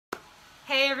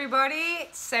Hey everybody,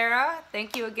 it's Sarah.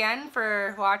 Thank you again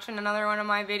for watching another one of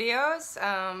my videos.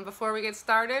 Before we get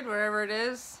started, wherever it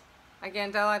is, I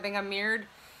can't tell, I think I'm mirrored,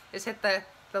 just hit the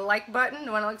like button,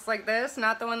 the one that looks like this,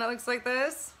 not the one that looks like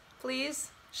this.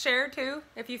 Please share too,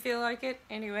 if you feel like it.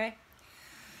 Anyway,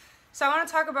 so I want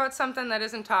to talk about something that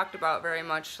isn't talked about very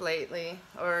much lately,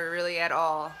 or really at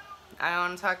all. I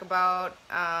want to talk about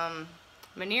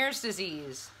Meniere's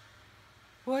disease.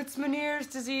 What's Meniere's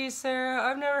disease, Sarah?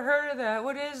 I've never heard of that.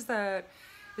 What is that?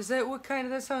 Is that what kind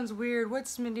of, that sounds weird.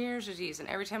 What's Meniere's disease? And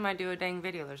every time I do a dang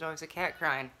video, there's always a cat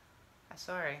crying. I'm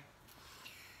sorry.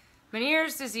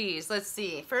 Meniere's disease, let's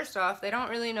see. First off, they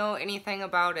don't really know anything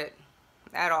about it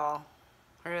at all,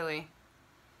 really.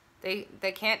 They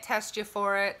can't test you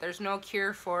for it. There's no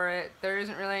cure for it. There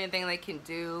isn't really anything they can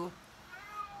do.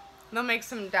 They'll make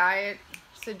some diet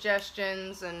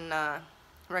suggestions and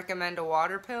recommend a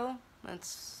water pill.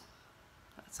 That's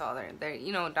all they're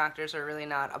you know, doctors are really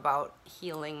not about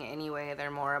healing anyway. They're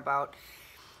more about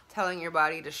telling your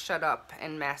body to shut up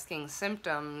and masking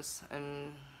symptoms.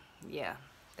 And yeah,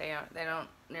 they're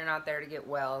not there to get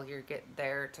well. You're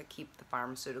there to keep the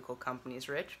pharmaceutical companies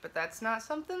rich, but that's not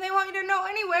something they want you to know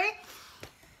anyway.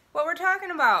 What we're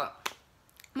talking about,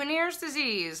 Meniere's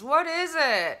disease. What is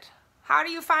it? How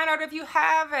do you find out if you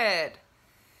have it?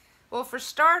 Well, for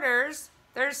starters,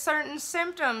 there's certain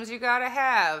symptoms you gotta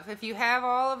have. If you have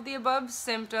all of the above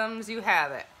symptoms, you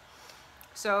have it.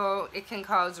 So it can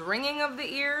cause ringing of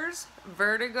the ears,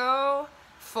 vertigo,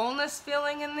 fullness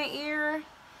feeling in the ear.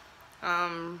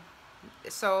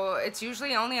 So it's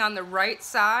usually only on the right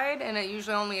side, and it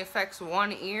usually only affects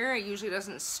one ear. It usually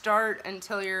doesn't start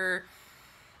until you're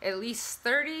at least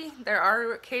 30. There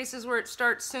are cases where it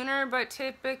starts sooner, but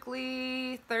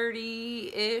typically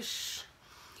 30-ish.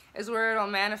 Is where it'll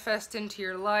manifest into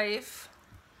your life.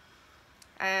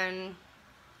 And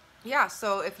yeah,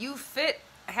 so if you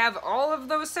have all of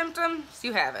those symptoms,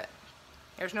 you have it.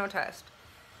 There's no test.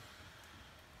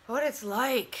 What it's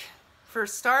like, for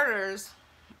starters,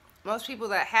 most people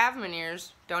that have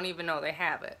Meniere's don't even know they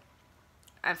have it.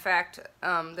 In fact,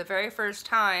 the very first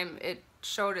time it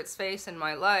showed its face in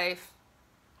my life,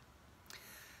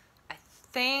 I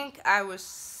think I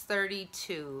was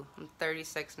 32. I'm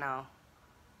 36 now.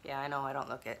 Yeah, I know I don't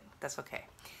look it. That's okay.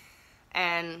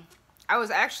 And I was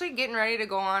actually getting ready to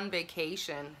go on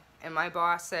vacation, and my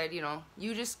boss said, you know,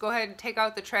 you just go ahead and take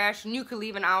out the trash, and you could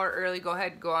leave an hour early, go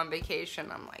ahead and go on vacation.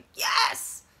 I'm like,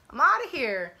 yes! I'm out of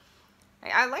here.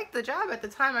 I liked the job at the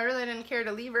time. I really didn't care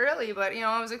to leave early, but, you know,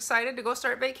 I was excited to go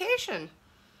start vacation.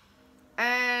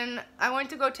 And I went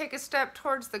to go take a step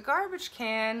towards the garbage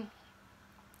can,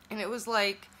 and it was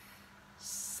like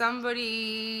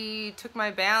somebody took my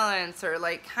balance, or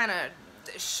like kind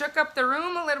of shook up the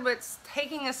room a little bit.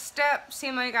 Taking a step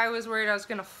seemed like I was worried I was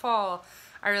gonna fall.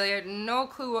 I really had no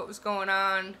clue what was going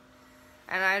on,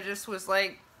 and I just was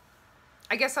like,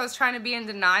 I guess I was trying to be in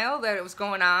denial that it was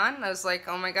going on. I was like,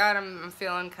 oh my god, I'm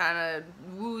feeling kind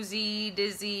of woozy,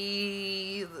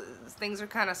 dizzy, things are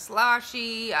kind of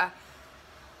sloshy.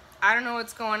 I don't know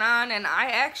what's going on. And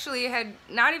I actually had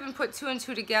not even put two and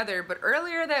two together, but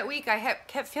earlier that week I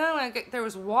kept feeling like there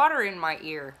was water in my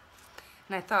ear.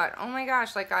 And I thought, oh my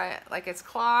gosh, like it's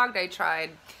clogged. I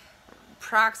tried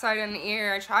peroxide in the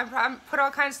ear. I put all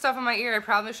kinds of stuff in my ear I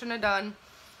probably shouldn't have done.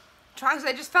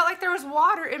 I just felt like there was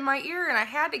water in my ear, and I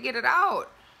had to get it out.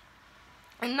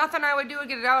 And nothing I would do would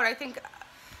get it out. I think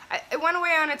it went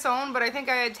away on its own, but I think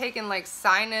I had taken like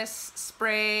sinus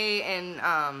spray and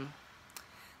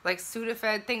like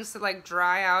Sudafed, things to like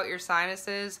dry out your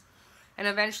sinuses, and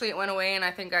eventually it went away, and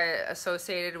I think I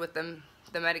associated with the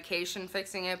medication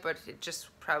fixing it, but it just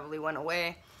probably went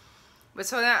away. But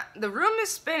so that the room is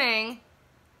spinning,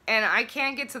 and I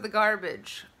can't get to the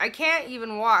garbage. I can't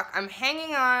even walk. I'm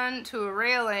hanging on to a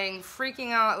railing,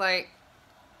 freaking out, like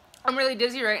I'm really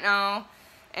dizzy right now,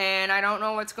 and I don't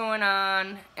know what's going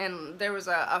on. And there was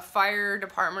a fire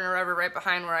department or whatever right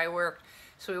behind where I worked.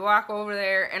 So we walk over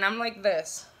there, and I'm like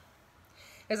this,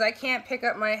 because I can't pick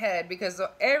up my head because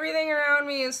everything around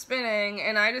me is spinning,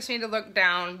 and I just need to look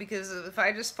down, because if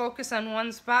I just focus on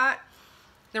one spot,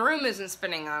 the room isn't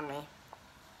spinning on me.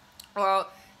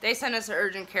 Well, they sent us to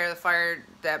urgent care, the fire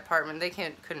department. They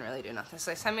couldn't really do nothing.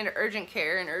 So they sent me to urgent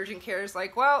care, and urgent care is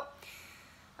like, well,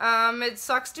 it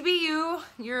sucks to be you.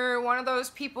 You're one of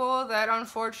those people that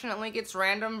unfortunately gets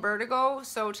random vertigo,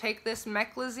 so take this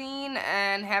meclizine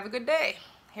and have a good day.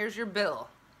 Here's your bill.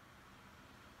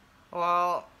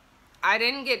 Well, I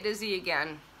didn't get dizzy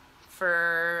again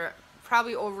for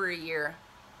probably over a year.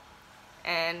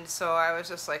 And so I was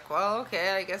just like, well,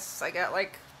 okay, I guess I got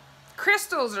like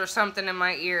crystals or something in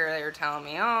my ear. They were telling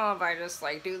me, oh, if I just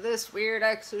like do this weird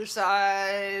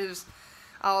exercise,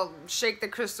 I'll shake the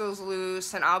crystals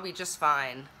loose and I'll be just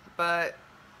fine. But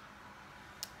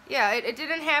yeah, it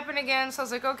didn't happen again, so I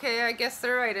was like, okay, I guess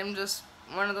they're right. I'm just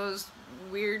one of those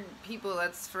weird people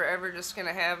that's forever just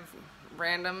gonna have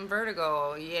random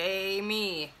vertigo. Yay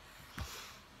me.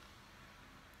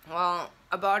 Well,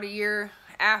 about a year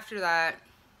after that,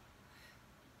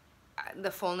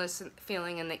 the fullness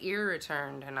feeling in the ear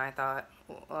returned, and I thought,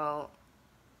 well,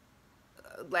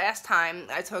 last time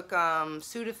I took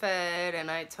Sudafed and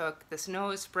I took this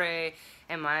nose spray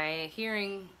and my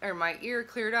hearing, or my ear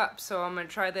cleared up, so I'm gonna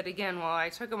try that again. Well, I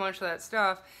took a bunch of that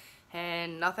stuff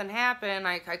and nothing happened.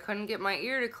 I couldn't get my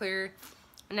ear to clear.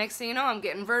 Next thing you know, I'm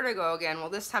getting vertigo again. Well,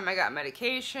 this time I got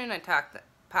medication. I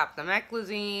popped the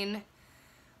meclizine. A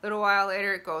little while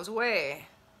later, it goes away.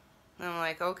 And I'm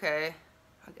like, okay,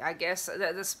 I guess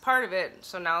that's part of it.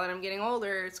 So now that I'm getting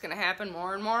older, it's gonna happen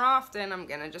more and more often. I'm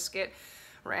gonna just get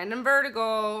random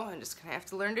vertigo. I'm just gonna have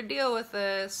to learn to deal with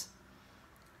this.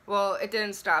 Well, it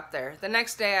didn't stop there. The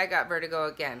next day, I got vertigo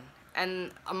again.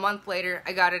 And a month later,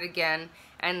 I got it again.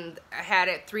 And I had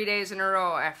it 3 days in a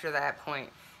row after that point.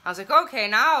 I was like, okay,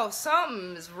 now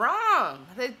something's wrong.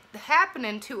 It's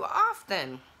happening too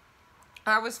often.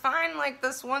 I was fine like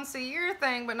this once a year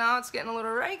thing, but now it's getting a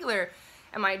little regular.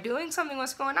 Am I doing something?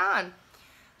 What's going on?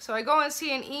 So I go and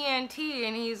see an ENT,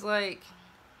 and he's like,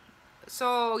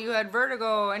 so you had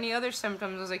vertigo, any other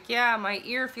symptoms? I was like, yeah, my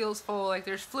ear feels full, like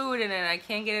there's fluid in it, I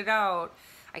can't get it out.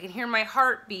 I can hear my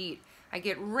heartbeat. I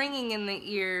get ringing in the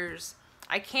ears.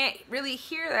 I can't really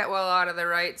hear that well out of the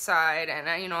right side, and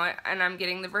I'm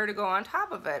getting the vertigo on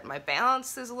top of it. My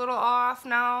balance is a little off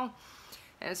now,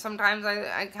 and sometimes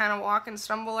I kind of walk and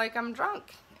stumble like I'm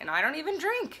drunk, and I don't even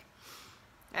drink.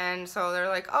 And so they're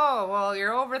like, oh, well,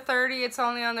 you're over 30, it's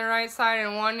only on the right side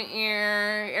in one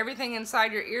ear. Everything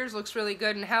inside your ears looks really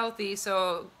good and healthy,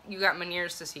 so you got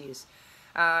Meniere's disease.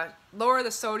 Lower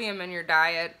the sodium in your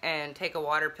diet and take a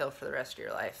water pill for the rest of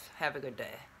your life. Have a good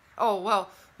day. Oh, well,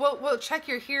 we'll check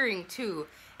your hearing too.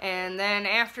 And then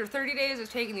after 30 days of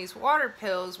taking these water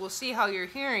pills, we'll see how your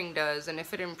hearing does. And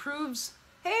if it improves,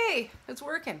 hey, it's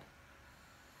working.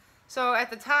 So at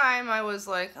the time, I was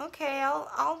like, okay,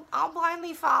 I'll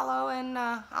blindly follow, and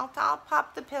I'll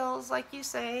pop the pills like you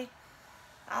say.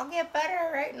 I'll get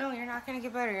better, right? No, you're not gonna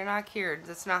get better. You're not cured.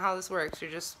 That's not how this works. You're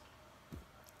just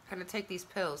gonna take these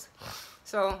pills.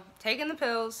 So taking the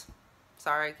pills.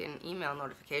 Sorry, I get email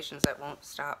notifications that won't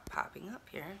stop popping up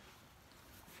here.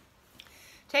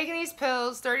 Taking these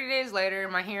pills, 30 days later,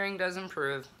 my hearing does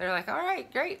improve. They're like, all right,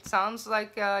 great. Sounds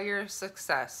like you're a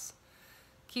success.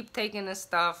 Keep taking this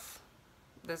stuff.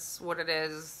 This is what it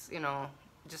is, you know,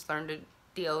 just learn to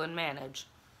deal and manage.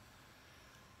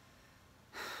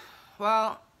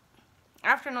 Well,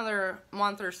 after another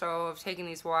month or so of taking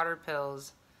these water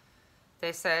pills,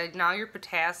 they said, now your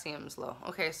potassium's low.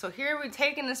 Okay, so here we're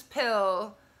taking this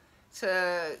pill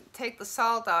to take the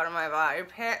salt out of my body,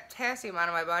 potassium out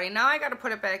of my body. Now I gotta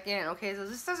put it back in. Okay, so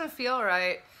this doesn't feel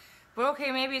right, but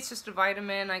okay, maybe it's just a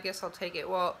vitamin. I guess I'll take it.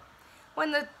 Well,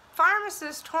 when the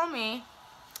pharmacist told me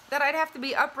that I'd have to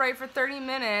be upright for 30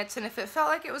 minutes, and if it felt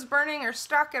like it was burning or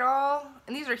stuck at all,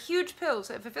 and these are huge pills,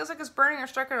 if it feels like it's burning or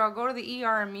stuck at all, go to the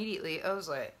ER immediately. I was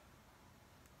like,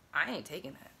 I ain't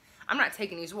taking that. I'm not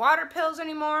taking these water pills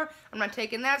anymore. I'm not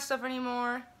taking that stuff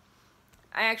anymore.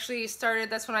 I actually started,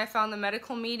 that's when I found the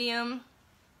medical medium,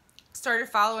 started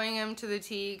following him to the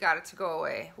T, got it to go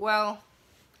away. Well,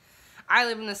 I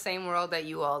live in the same world that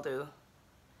you all do,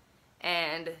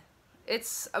 and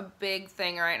it's a big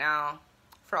thing right now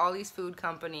for all these food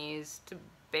companies to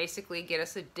basically get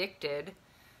us addicted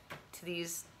to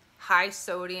these high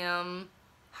sodium,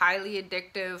 highly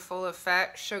addictive, full of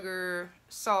fat, sugar,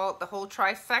 salt, the whole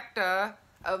trifecta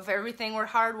of everything we're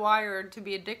hardwired to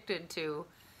be addicted to.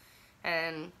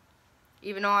 And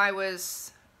even though I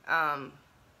was,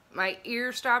 my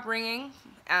ear stopped ringing,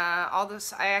 all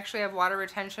this, I actually have water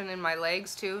retention in my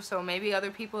legs too, so maybe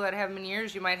other people that have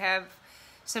Meniere's, you might have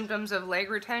symptoms of leg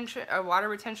retention, or water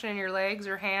retention in your legs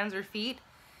or hands or feet,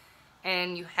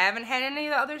 and you haven't had any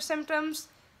of the other symptoms,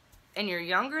 and you're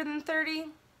younger than 30,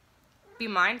 be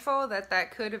mindful that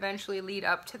that could eventually lead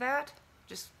up to that.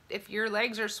 Just if your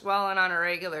legs are swelling on a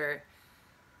regular,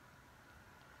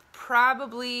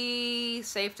 probably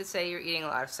safe to say you're eating a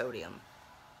lot of sodium.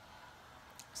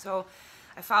 So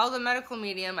I followed the medical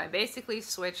medium. I basically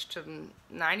switched to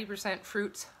 90%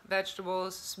 fruits,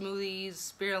 vegetables, smoothies,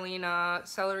 spirulina,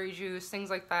 celery juice, things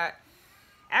like that.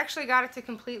 Actually got it to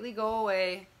completely go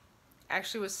away.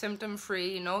 Actually was symptom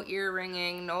free, no ear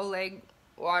ringing, no leg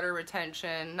water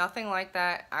retention, nothing like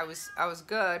that. I was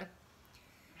good.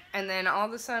 And then all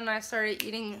of a sudden I started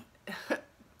eating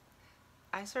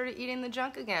the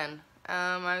junk again.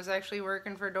 I was actually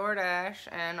working for DoorDash,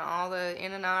 and all the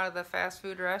in and out of the fast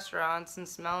food restaurants and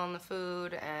smelling the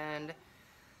food, and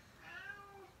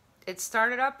it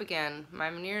started up again. My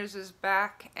Meniere's is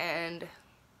back, and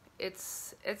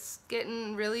it's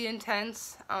getting really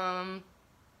intense.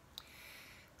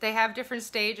 They have different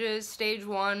stages. Stage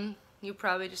 1, you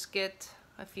probably just get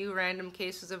a few random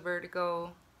cases of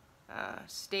vertigo.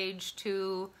 Stage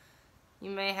 2,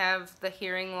 you may have the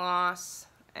hearing loss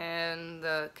and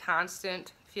the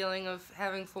constant feeling of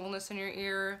having fullness in your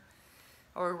ear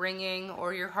or ringing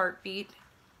or your heartbeat.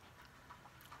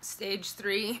 Stage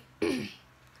 3, is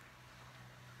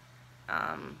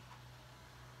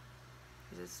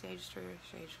it stage 3 or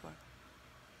stage 4?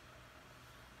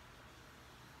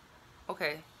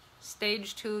 Okay,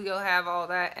 stage 2 you'll have all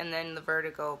that and then the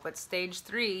vertigo, but stage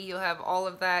 3 you'll have all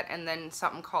of that and then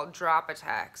something called drop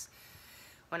attacks.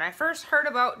 When I first heard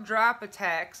about drop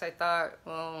attacks, I thought,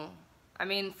 well, I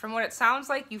mean, from what it sounds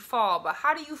like, you fall, but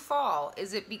how do you fall?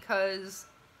 Is it because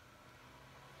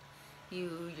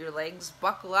your legs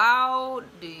buckle out?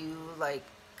 Do you like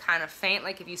kind of faint,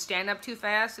 like if you stand up too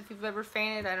fast? If you've ever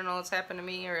fainted, I don't know what's happened to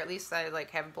me, or at least I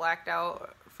like have blacked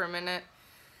out for a minute.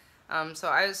 So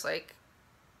I was like,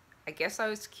 I guess I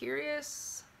was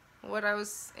curious what I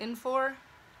was in for.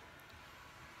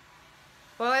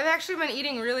 Well, I've actually been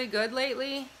eating really good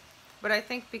lately, but I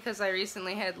think because I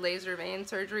recently had laser vein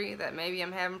surgery that maybe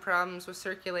I'm having problems with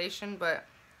circulation, but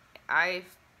I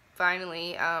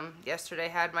finally, yesterday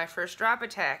had my first drop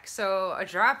attack. So a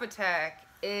drop attack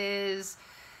is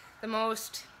the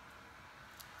most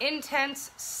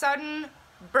intense, sudden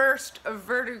burst of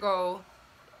vertigo,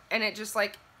 and it just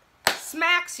like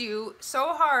smacks you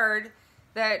so hard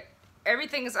that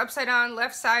everything is upside down,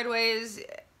 left sideways.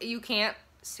 You can't,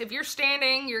 if you're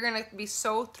standing, you're gonna be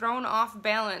so thrown off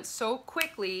balance so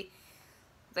quickly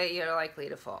that you're likely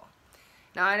to fall.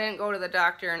 Now, I didn't go to the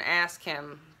doctor and ask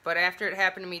him, but after it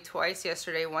happened to me twice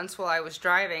yesterday, once while I was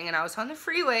driving and I was on the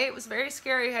freeway, it was very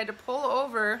scary. I had to pull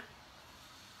over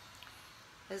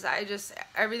because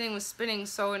everything was spinning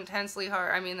so intensely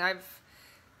hard. I mean, I've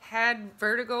had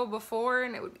vertigo before,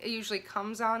 and it usually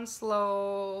comes on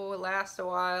slow, lasts a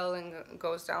while, and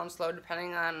goes down slow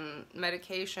depending on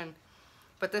medication.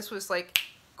 But this was like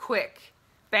quick.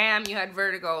 Bam, you had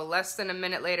vertigo. Less than a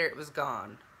minute later, it was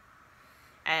gone.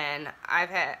 And I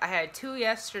had 2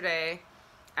 yesterday,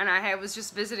 and I was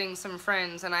just visiting some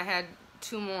friends, and I had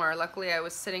 2 more. Luckily, I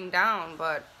was sitting down,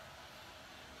 but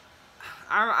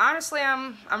honestly,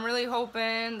 I'm really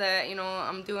hoping that, you know,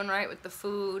 I'm doing right with the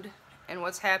food, and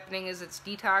what's happening is it's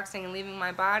detoxing and leaving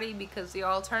my body, because the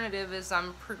alternative is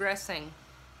I'm progressing,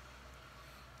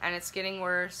 and it's getting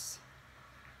worse.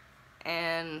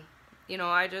 And, you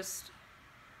know, there's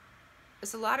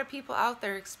a lot of people out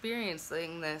there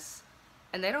experiencing this,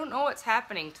 and they don't know what's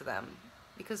happening to them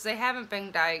because they haven't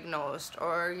been diagnosed,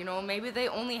 or, you know, maybe they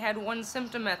only had 1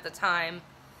 symptom at the time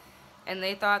and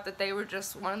they thought that they were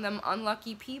just one of them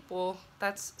unlucky people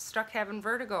that's stuck having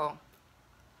vertigo.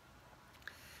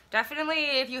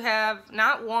 Definitely, if you have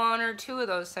not 1 or 2 of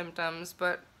those symptoms,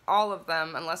 but all of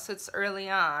them, unless it's early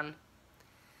on,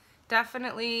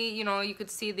 definitely, you know, you could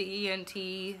see the ENT.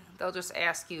 They'll just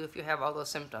ask you if you have all those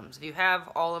symptoms. If you have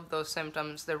all of those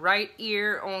symptoms, the right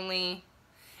ear only.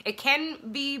 It can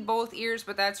be both ears,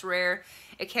 but that's rare.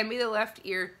 It can be the left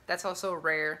ear. That's also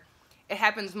rare. It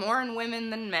happens more in women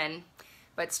than men,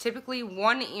 but it's typically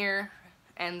 1 ear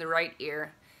and the right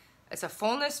ear. It's a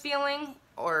fullness feeling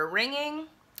or a ringing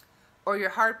or your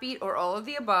heartbeat or all of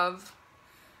the above.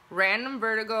 Random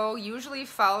vertigo, usually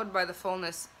followed by the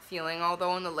fullness feeling,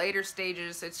 although in the later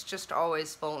stages it's just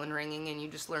always full and ringing and you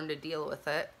just learn to deal with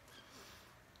it.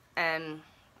 And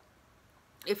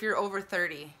if you're over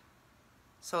 30,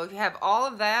 so if you have all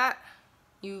of that,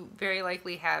 you very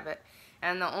likely have it.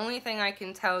 And the only thing I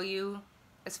can tell you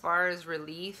as far as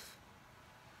relief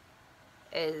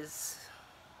is,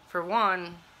 for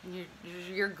one,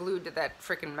 you're glued to that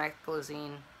frickin'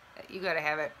 meclizine. You gotta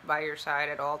have it by your side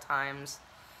at all times.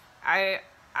 I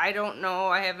don't know,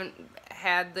 I haven't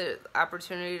had the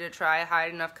opportunity to try high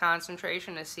enough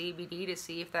concentration of CBD to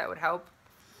see if that would help.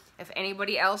 If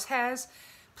anybody else has,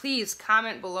 please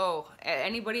comment below.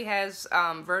 Anybody has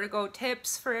vertigo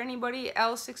tips for anybody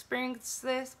else experience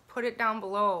this? Put it down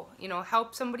below. You know,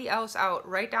 help somebody else out.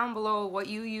 Write down below what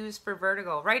you use for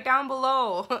vertigo. Write down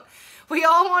below. We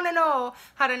all want to know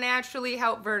how to naturally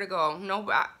help vertigo.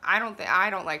 No, I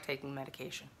don't like taking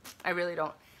medication. I really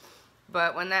don't.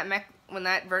 But when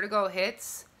that vertigo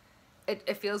hits,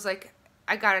 it feels like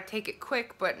I gotta take it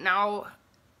quick. But now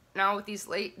now with these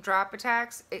late drop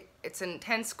attacks, it's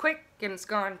intense quick and it's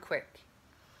gone quick.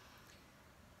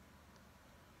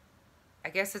 I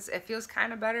guess it feels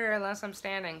kind of better unless I'm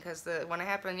standing, because when it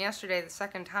happened yesterday the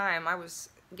second time, I was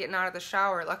getting out of the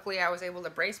shower. Luckily I was able to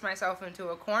brace myself into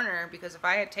a corner, because if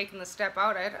I had taken the step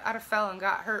out, I'd have fell and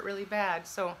got hurt really bad.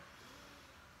 So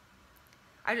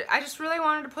I just really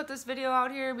wanted to put this video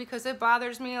out here because it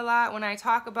bothers me a lot when I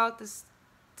talk about this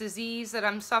disease that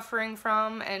I'm suffering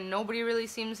from and nobody really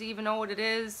seems to even know what it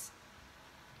is.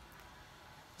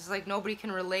 It's like nobody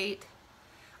can relate.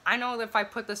 I know that if I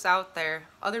put this out there,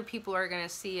 other people are going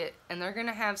to see it and they're going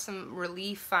to have some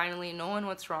relief finally knowing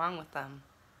what's wrong with them.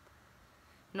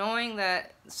 Knowing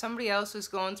that somebody else is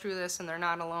going through this and they're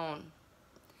not alone.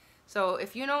 So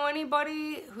if you know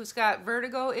anybody who's got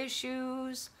vertigo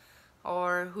issues,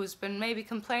 or who's been maybe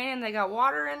complaining they got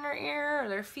water in their ear, or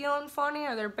they're feeling funny,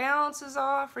 or their balance is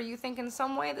off, or you think in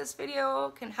some way this video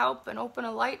can help and open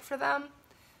a light for them,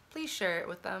 please share it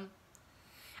with them.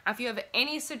 If you have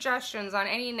any suggestions on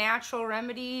any natural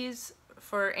remedies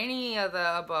for any of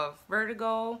the above,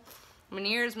 vertigo,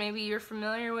 Ménière's, maybe you're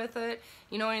familiar with it,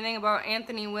 you know anything about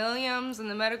Anthony Williams and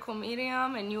the medical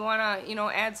medium, and you want to, you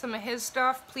know, add some of his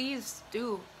stuff, please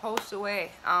do post away.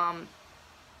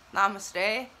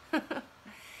 Namaste.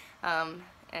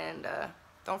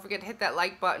 Don't forget to hit that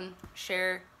like button,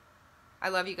 share. I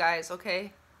love you guys,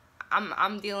 okay?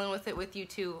 I'm dealing with it with you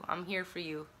too. I'm here for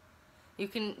you. You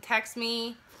can text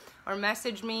me or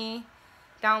message me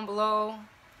down below,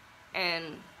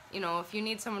 and you know, if you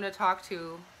need someone to talk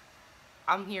to,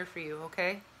 I'm here for you,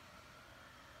 okay?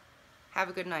 Have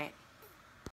a good night.